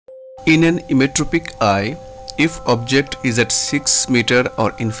In an emmetropic eye, if object is at 6 meter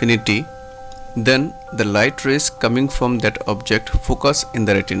or infinity, then the light rays coming from that object focus in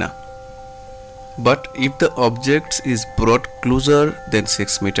the retina. But if the object is brought closer than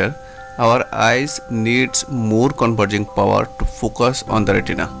 6 meter, our eyes needs more converging power to focus on the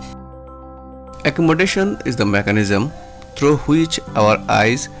retina. Accommodation is the mechanism through which our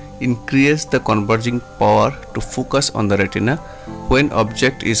eyes increase the converging power to focus on the retina when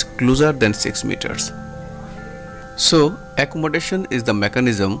object is closer than 6 meters. So, accommodation is the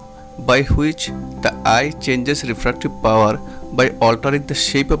mechanism by which the eye changes refractive power by altering the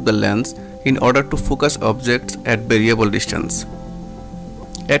shape of the lens in order to focus objects at variable distance.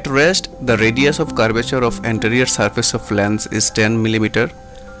 At rest, the radius of curvature of anterior surface of lens is 10 mm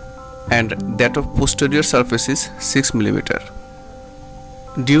and that of posterior surface is 6 mm.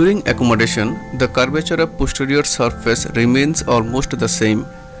 During accommodation, the curvature of posterior surface remains almost the same,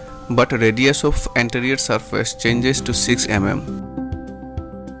 but radius of anterior surface changes to 6 mm.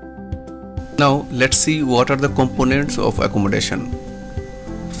 Now let's see what are the components of accommodation.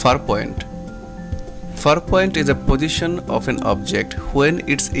 Far point. Far point is a position of an object when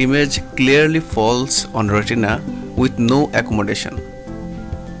its image clearly falls on retina with no accommodation.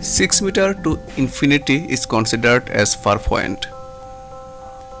 6 meter to infinity is considered as far point.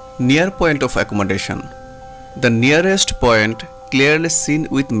 Near point of accommodation. The nearest point clearly seen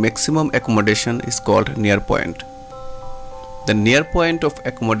with maximum accommodation is called near point. The near point of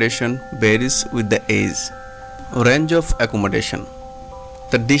accommodation varies with the age. Range of accommodation.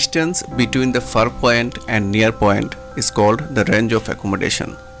 The distance between the far point and near point is called the range of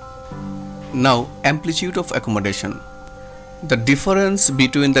accommodation. Now, amplitude of accommodation. The difference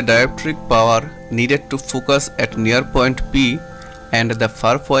between the dioptric power needed to focus at near point P and the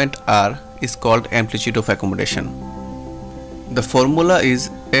far point R is called amplitude of accommodation. The formula is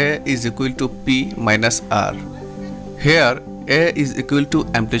A is equal to P minus R. Here, A is equal to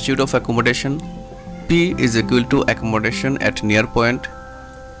amplitude of accommodation, P is equal to accommodation at near point,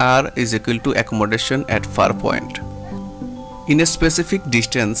 R is equal to accommodation at far point. In a specific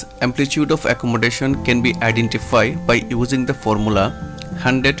distance, amplitude of accommodation can be identified by using the formula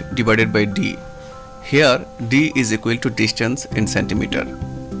 100 divided by D. Here, D is equal to distance in centimeter.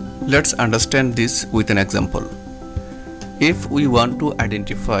 Let's understand this with an example. If we want to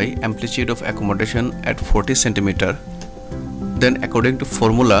identify amplitude of accommodation at 40 centimeter, then according to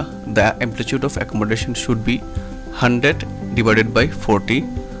formula, the amplitude of accommodation should be 100 divided by 40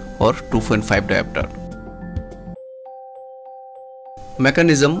 or 2.5 diopter.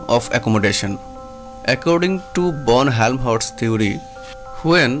 Mechanism of accommodation. According to Born-Helmholtz theory,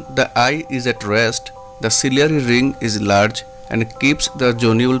 when the eye is at rest, the ciliary ring is large and keeps the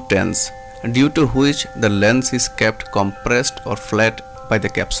zonual tense, due to which the lens is kept compressed or flat by the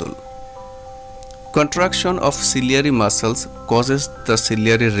capsule. Contraction of ciliary muscles causes the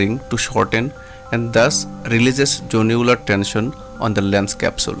ciliary ring to shorten and thus releases zonular tension on the lens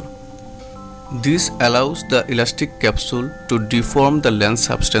capsule. This allows the elastic capsule to deform the lens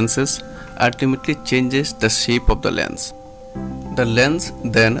substances, ultimately changes the shape of the lens. The lens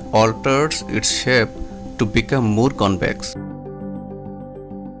then alters its shape to become more convex.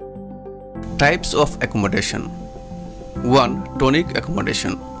 Types of accommodation. 1. Tonic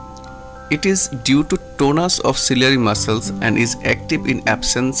accommodation. It is due to tonus of ciliary muscles and is active in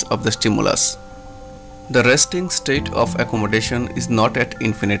absence of the stimulus. The resting state of accommodation is not at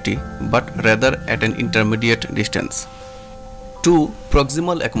infinity but rather at an intermediate distance. 2.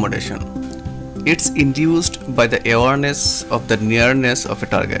 Proximal accommodation. It's induced by the awareness of the nearness of a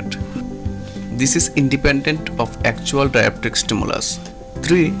target. This is independent of actual dioptric stimulus.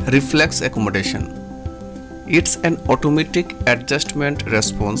 3. Reflex accommodation. It's an automatic adjustment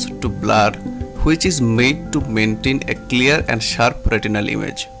response to blur which is made to maintain a clear and sharp retinal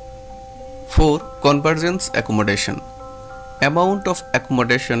image. 4. Convergence accommodation. Amount of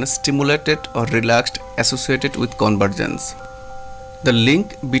accommodation stimulated or relaxed associated with convergence. The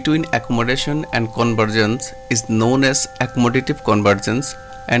link between accommodation and convergence is known as accommodative convergence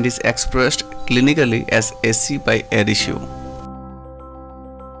and is expressed clinically as AC by A ratio.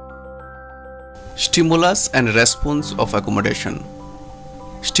 Stimulus and response of accommodation.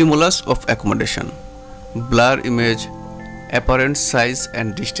 Stimulus of accommodation. Blur image, apparent size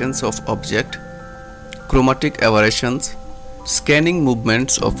and distance of object, chromatic aberrations, scanning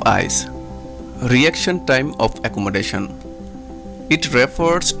movements of eyes. Reaction time of accommodation. It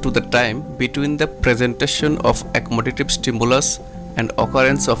refers to the time between the presentation of accommodative stimulus and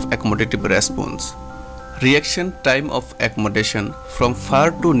occurrence of accommodative response. Reaction time of accommodation from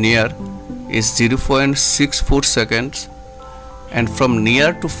far to near is 0.64 seconds, and from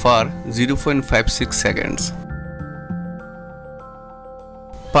near to far 0.56 seconds.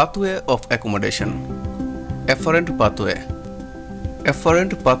 Pathway of accommodation. Afferent pathway.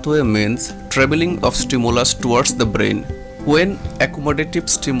 Afferent pathway means traveling of stimulus towards the brain. When accommodative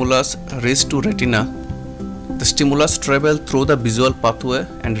stimulus reaches to retina, the stimulus travels through the visual pathway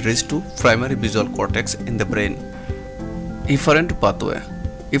and reaches to primary visual cortex in the brain. Efferent pathway.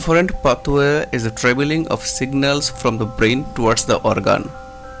 Efferent pathway is the traveling of signals from the brain towards the organ.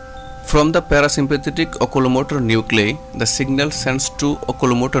 From the parasympathetic oculomotor nuclei, the signal sends to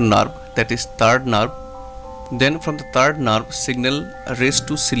oculomotor nerve, that is third nerve. Then from the third nerve, signal reaches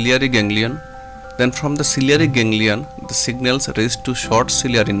to ciliary ganglion. Then from the ciliary ganglion, the signals reach to short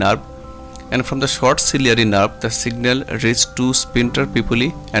ciliary nerve. And from the short ciliary nerve, the signal reaches to sphincter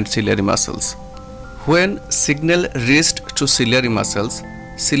pupillae and ciliary muscles. When signal reached to ciliary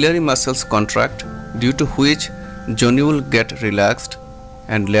muscles contract, due to which geniole get relaxed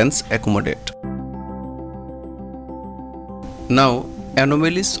and lens accommodate. Now,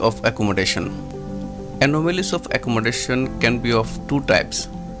 anomalies of accommodation. Anomalies of accommodation can be of two types.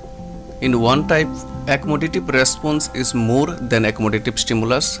 In one type, accommodative response is more than accommodative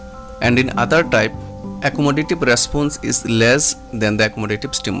stimulus, and in other type, accommodative response is less than the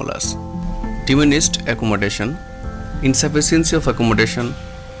accommodative stimulus. Diminished accommodation, insufficiency of accommodation,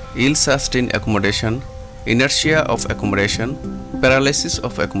 ill-sustained accommodation, inertia of accommodation, paralysis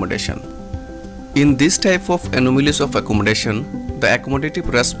of accommodation. In this type of anomalies of accommodation, the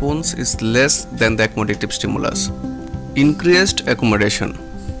accommodative response is less than the accommodative stimulus. Increased accommodation,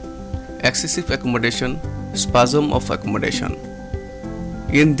 excessive accommodation, spasm of accommodation.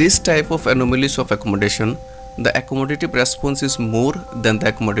 In this type of anomalies of accommodation, the accommodative response is more than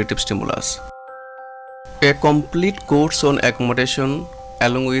the accommodative stimulus. A complete course on accommodation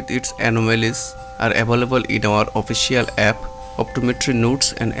along with its anomalies are available in our official app, Optometry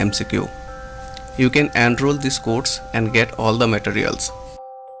Notes and MCQ. You can enroll this course and get all the materials.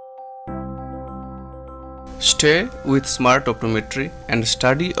 Stay with smart optometry and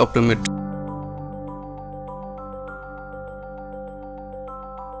study optometry.